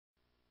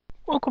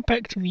welcome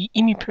back to the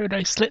Emu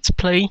Paradise Let's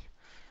Play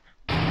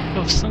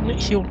of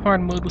Silent Hill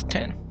Hard Mode with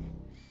 10.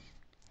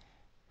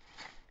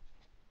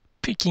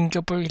 Picking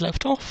up where we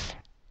left off.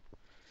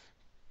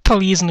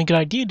 Probably isn't a good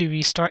idea to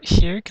restart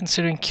here,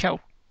 considering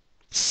how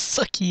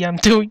sucky I'm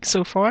doing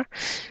so far.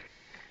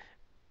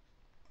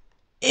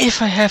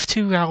 If I have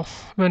to, I'll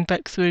run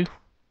back through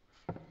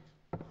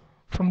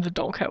from the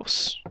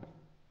doghouse.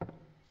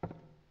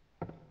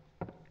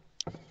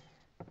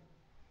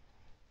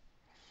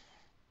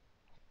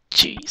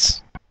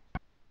 Jeez.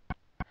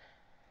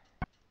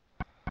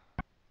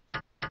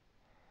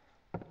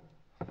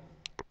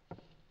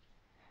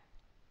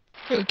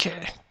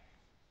 Okay.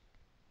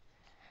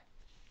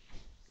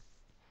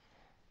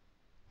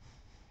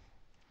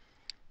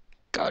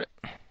 Got it.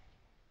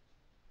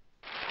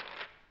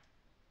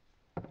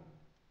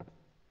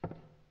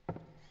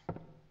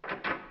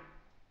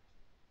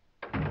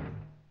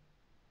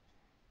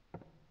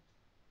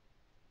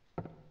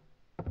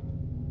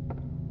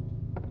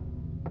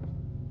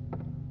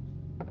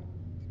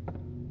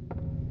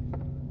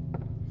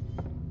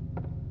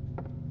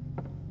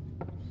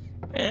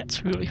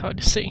 It's really hard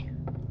to see.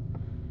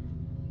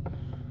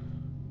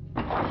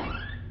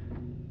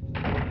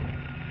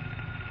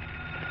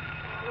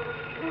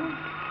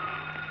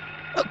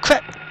 Oh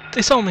crap!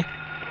 They saw me!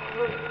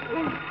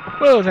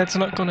 Well, that's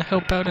not gonna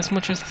help out as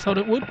much as I thought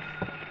it would.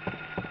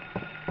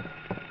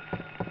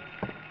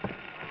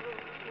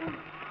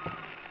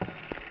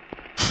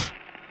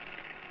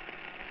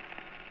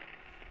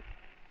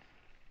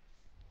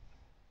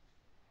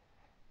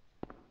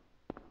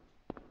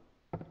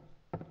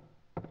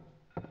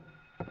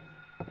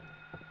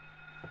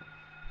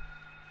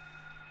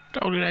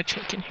 How did I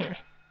check in here?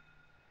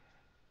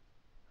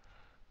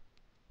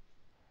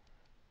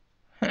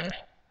 Huh.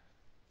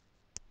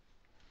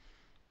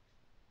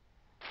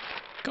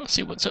 Go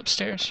see what's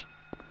upstairs.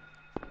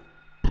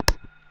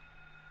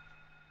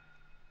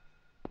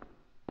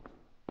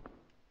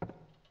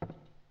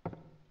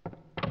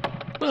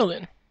 Well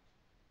then.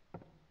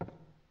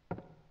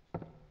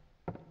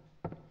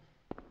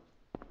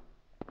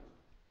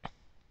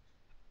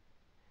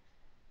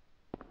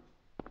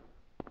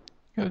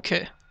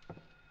 Okay.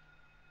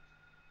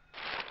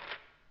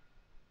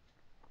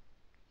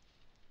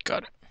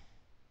 Got it.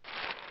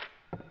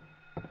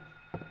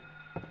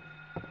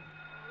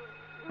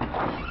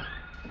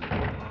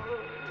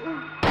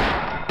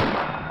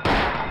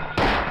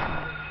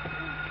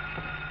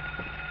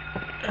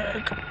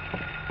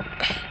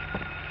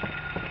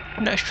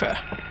 Nice try.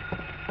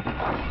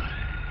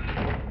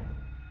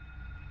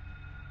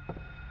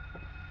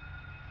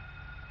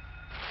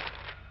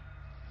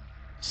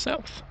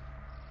 South.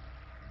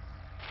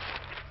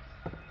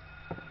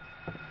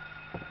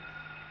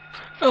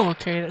 Oh,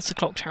 okay, that's the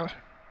clock tower.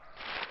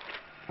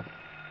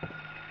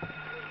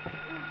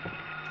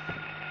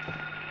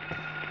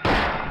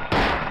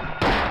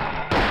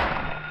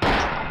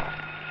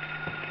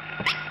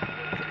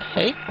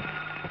 Hey?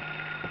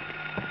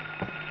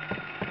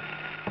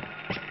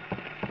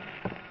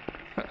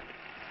 Huh.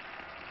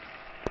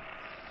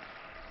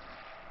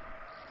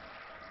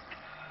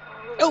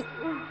 Oh!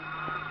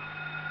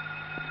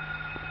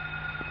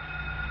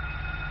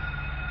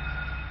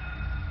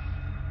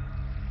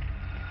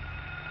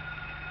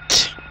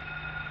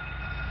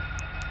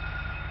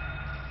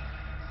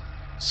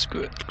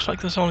 Screw it, looks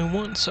like there's only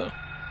one, so...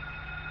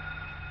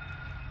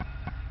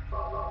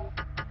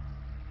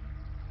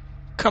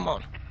 Come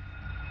on.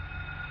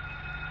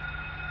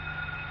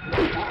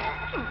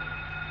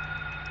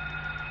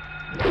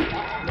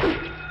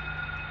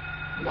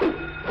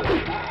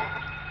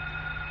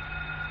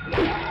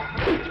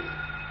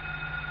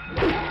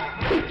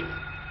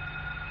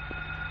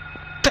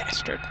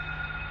 Bastard!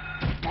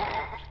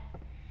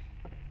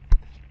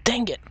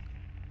 Dang it!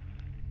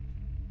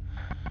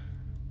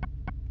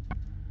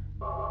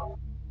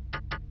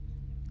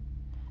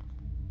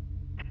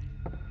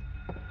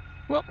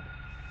 Well,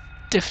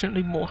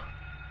 definitely more.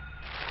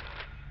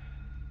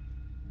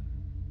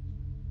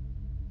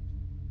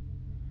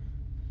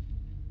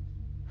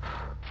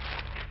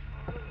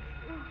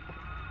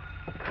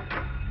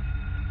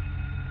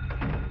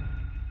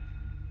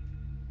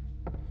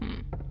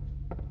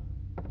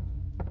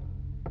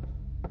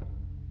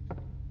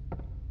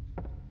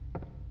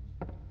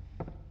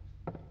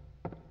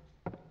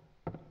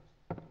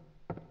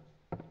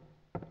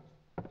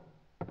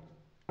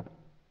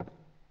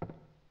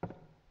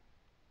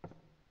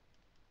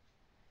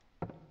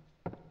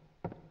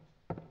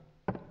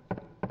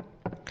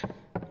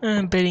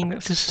 I'm betting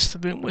that this is the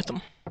room with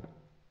them.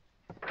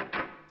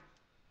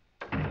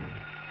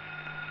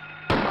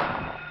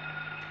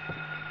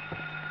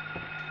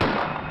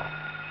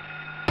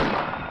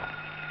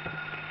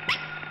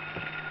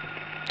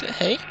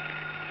 Hey?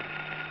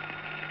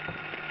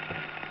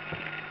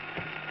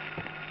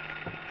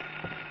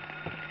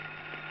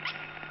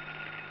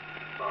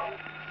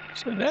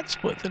 So that's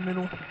what the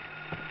little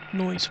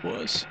noise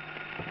was.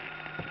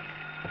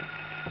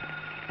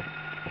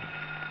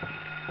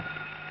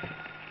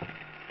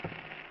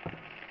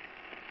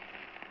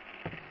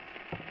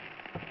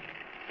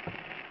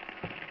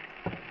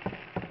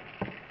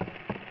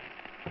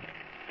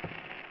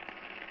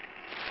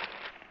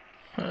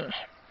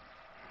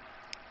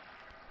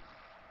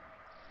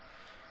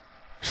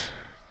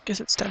 Guess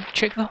it's time to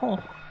check the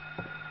hall.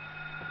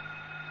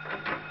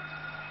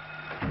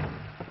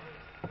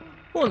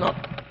 Or not.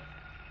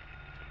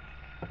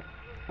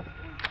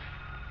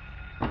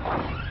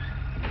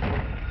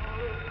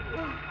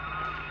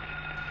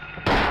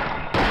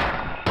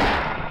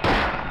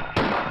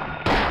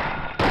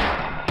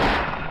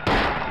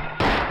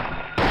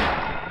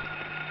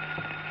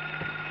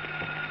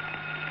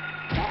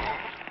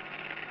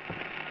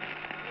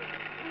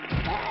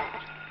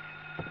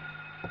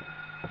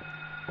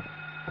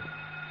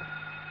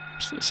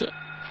 Is this it?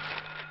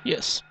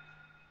 Yes.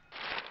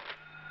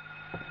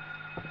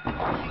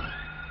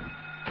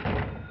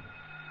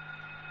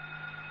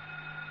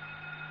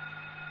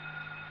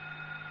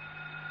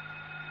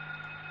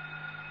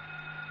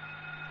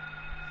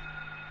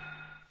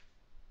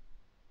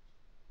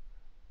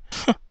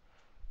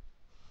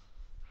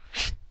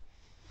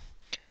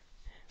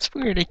 It's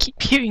weird, I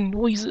keep hearing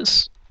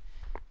noises.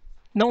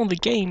 Not in the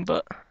game,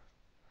 but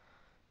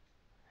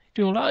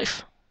in real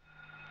life.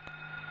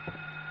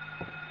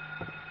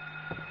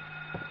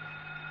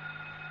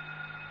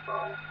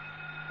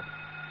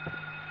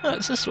 Oh,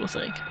 it's this little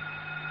thing.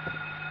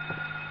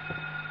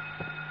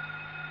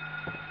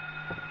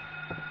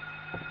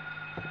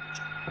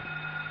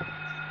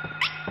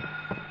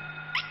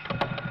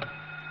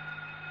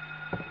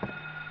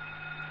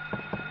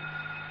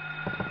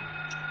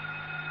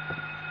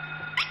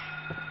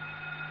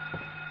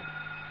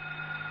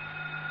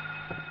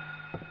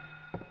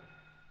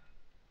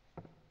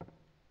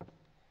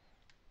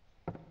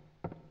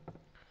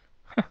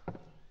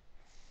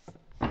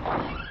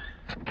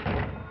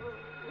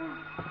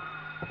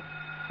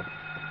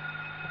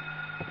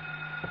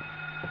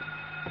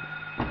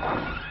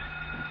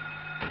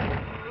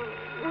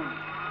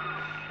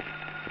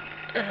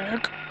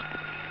 Egg.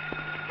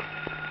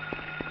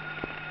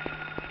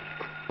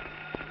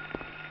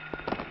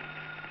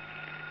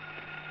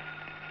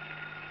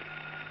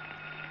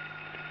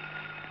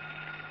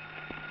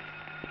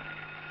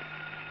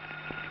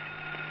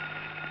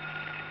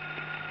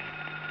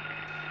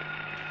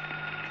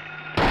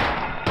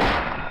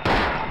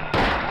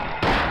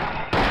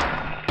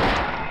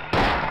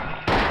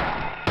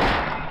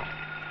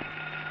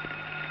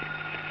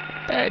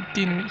 Bad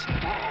enemy.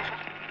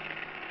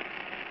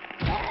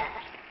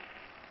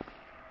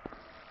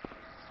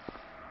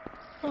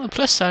 On the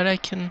plus side, I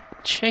can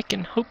check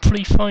and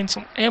hopefully find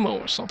some ammo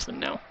or something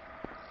now.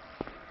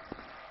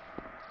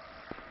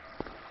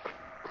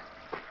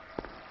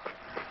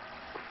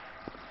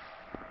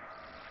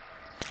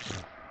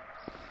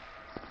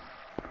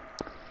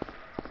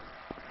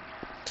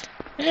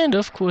 And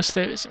of course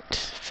there isn't.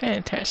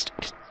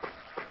 Fantastic.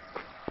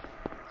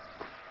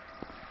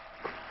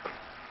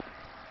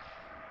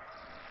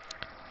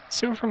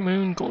 Silver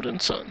Moon, Golden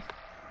Sun.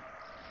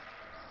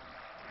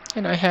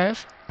 And I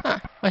have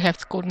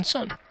the Golden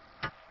Sun.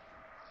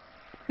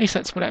 At least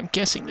that's what I'm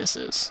guessing this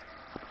is.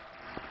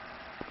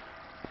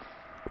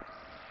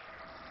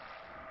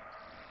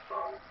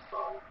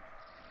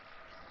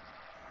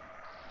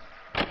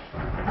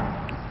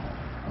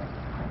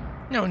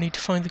 Now I need to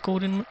find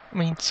the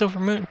Silver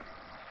Moon.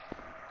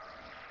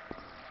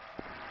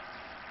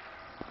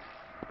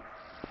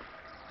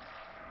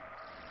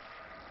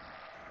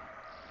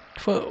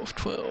 Twelve.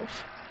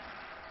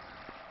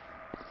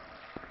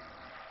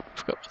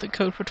 Forgot what the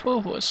code for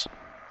 12 was.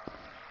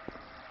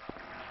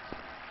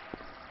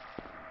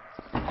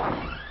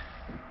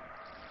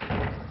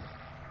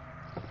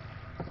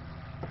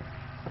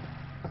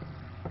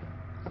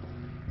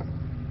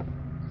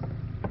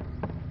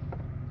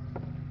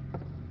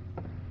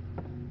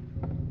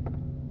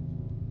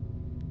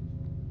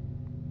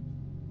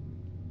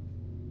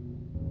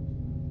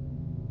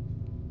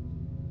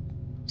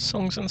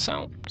 Songs and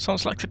sound.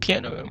 Sounds like the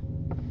piano room.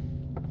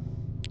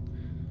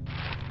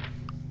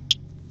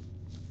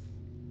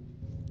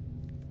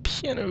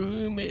 Piano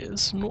room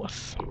is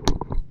north.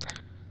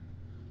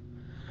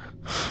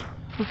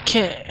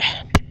 Okay.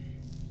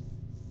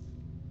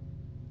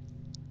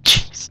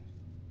 Jeez.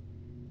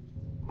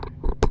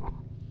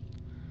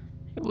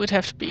 It would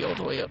have to be all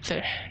the way up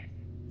there.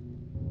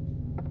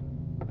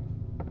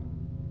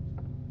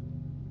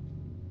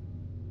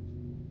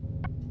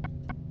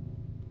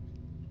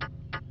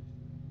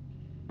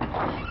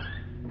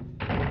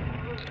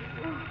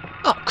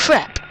 Oh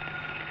crap!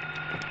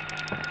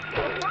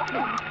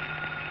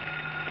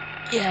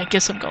 Yeah, I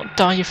guess I'm gonna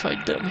die if I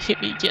let him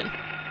hit me again.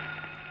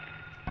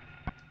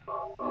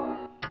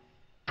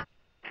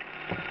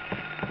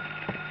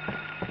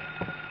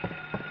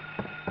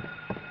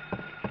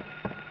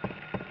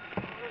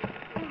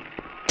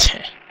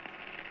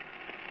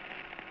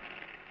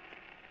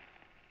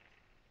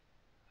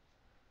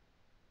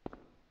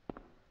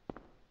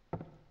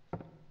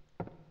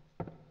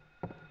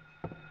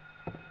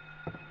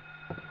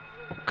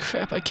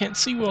 Crap, I can't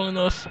see well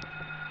enough.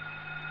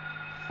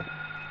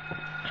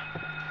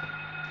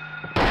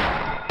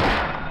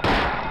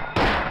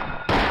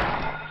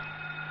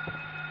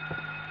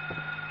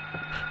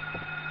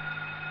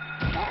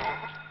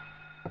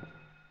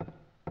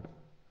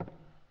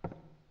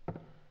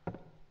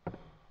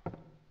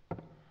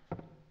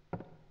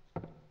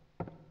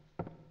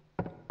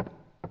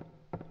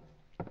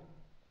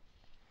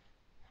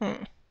 In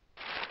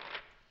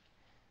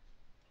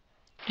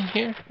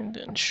here, and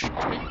then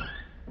straight.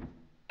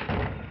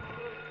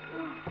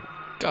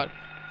 Got it.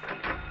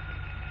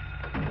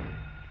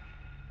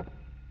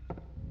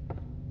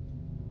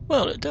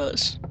 Well, it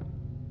does.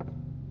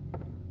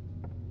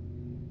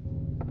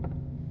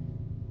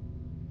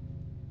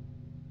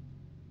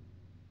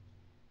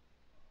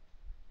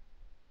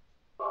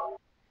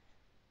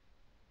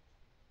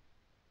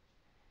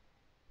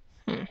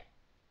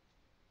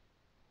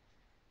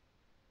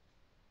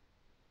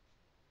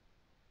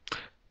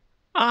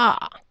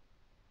 Ah,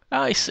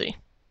 I see.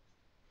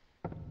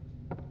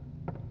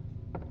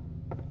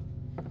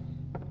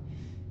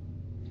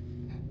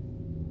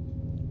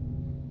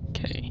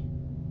 Okay.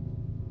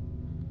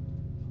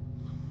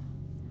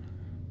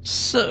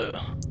 So,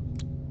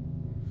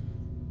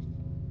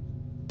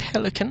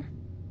 Pelican.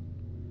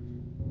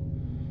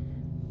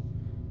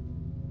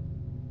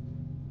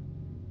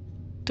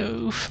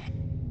 Dove.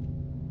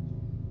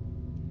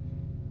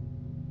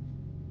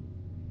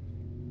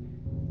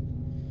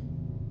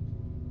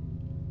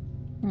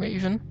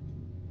 Raven.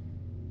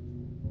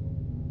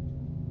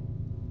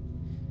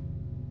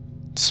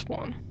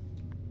 Swan.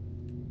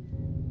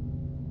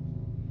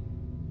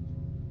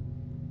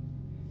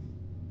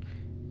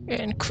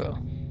 And crow.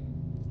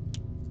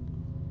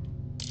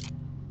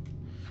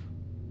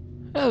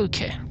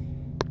 Okay.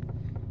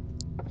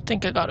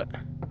 Think I got it.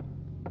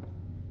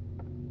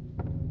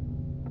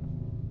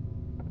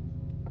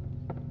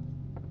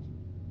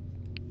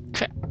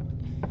 Okay.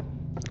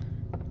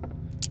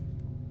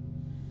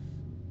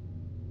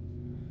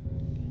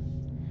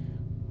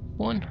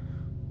 One.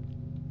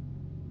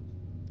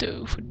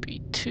 Dove would be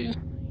 2.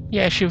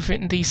 Yeah, I should have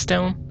written these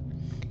down.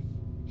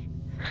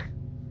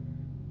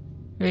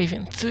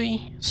 Raven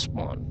 3,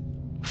 Swan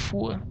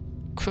 4,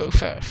 Crow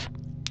 5.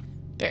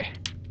 There.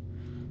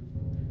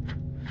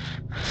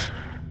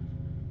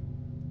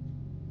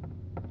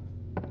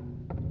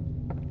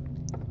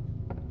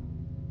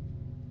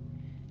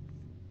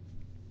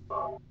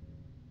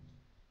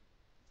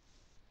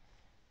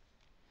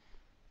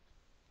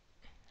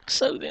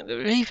 So then, the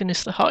Raven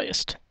is the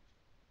highest.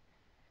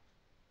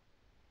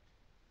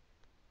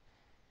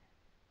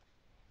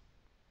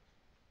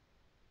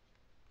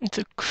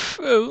 The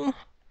Crow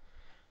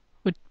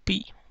would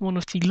be one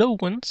of the low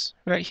ones,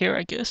 right here,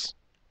 I guess.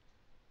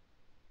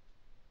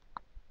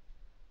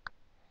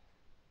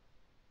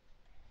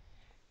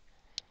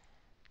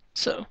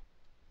 So,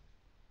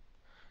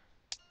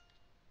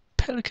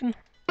 Pelican,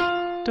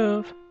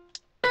 Dove,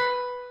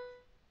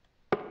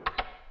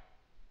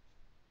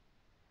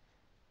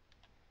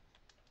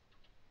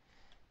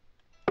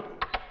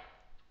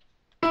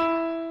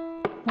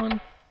 one,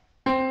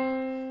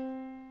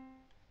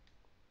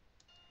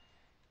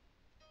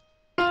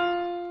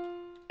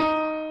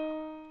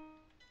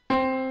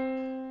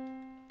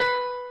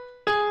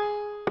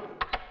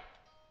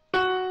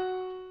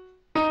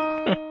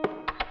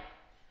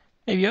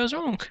 maybe I was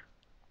wrong.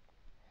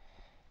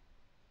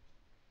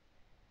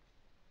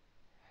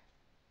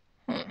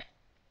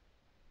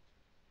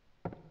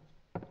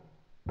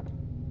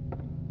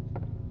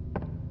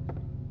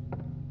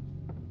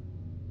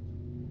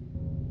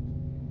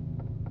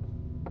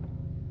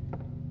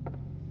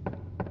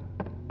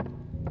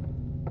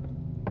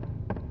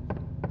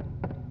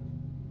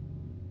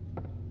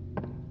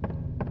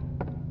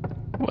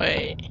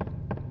 Wait.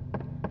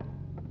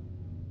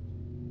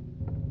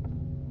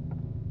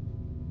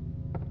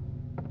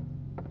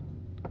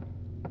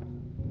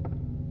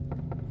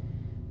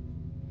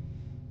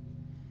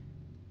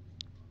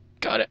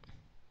 Got it.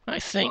 I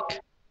think.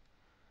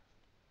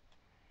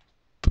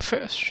 But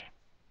first.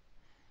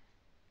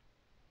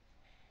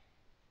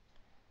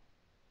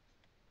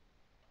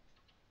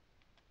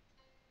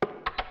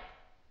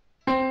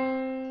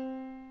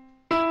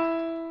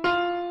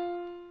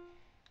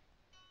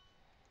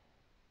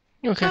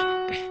 Okay.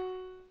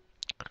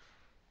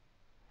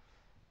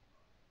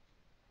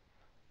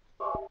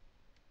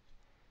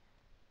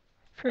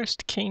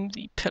 First came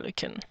the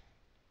Pelican.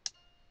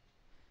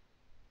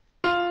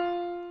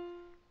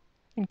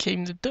 Then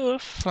came the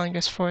Dove, flying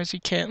as far as he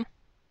can.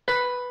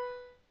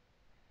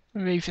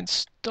 The Raven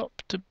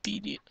stopped to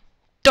beat it.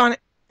 Darn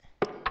it!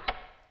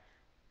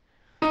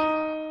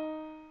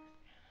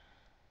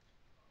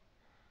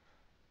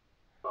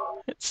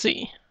 Let's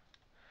see.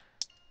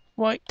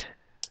 White,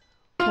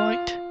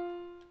 white,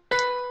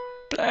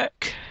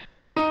 black.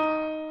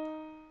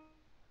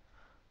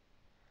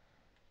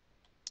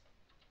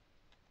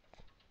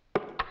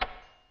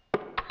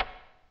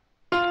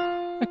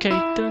 Okay,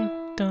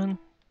 done, done,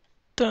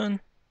 done,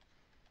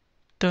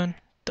 done,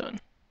 done.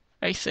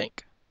 I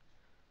think.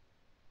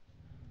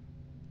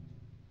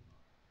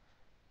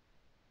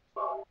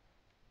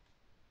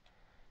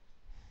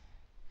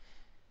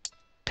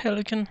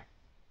 Pelican,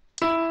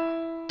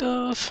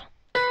 Dove,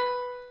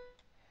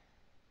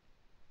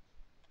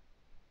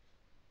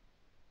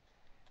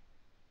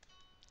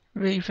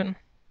 Raven,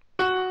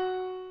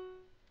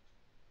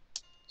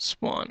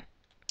 Swan,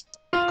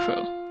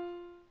 Crow.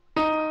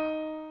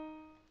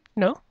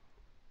 No?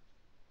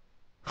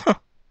 Huh.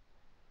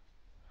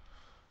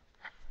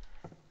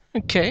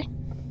 Okay.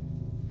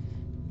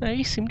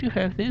 I seem to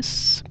have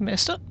this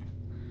messed up.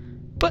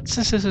 But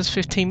since this is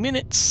 15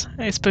 minutes,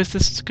 I suppose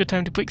this is a good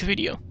time to break the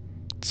video.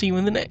 See you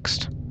in the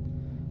next.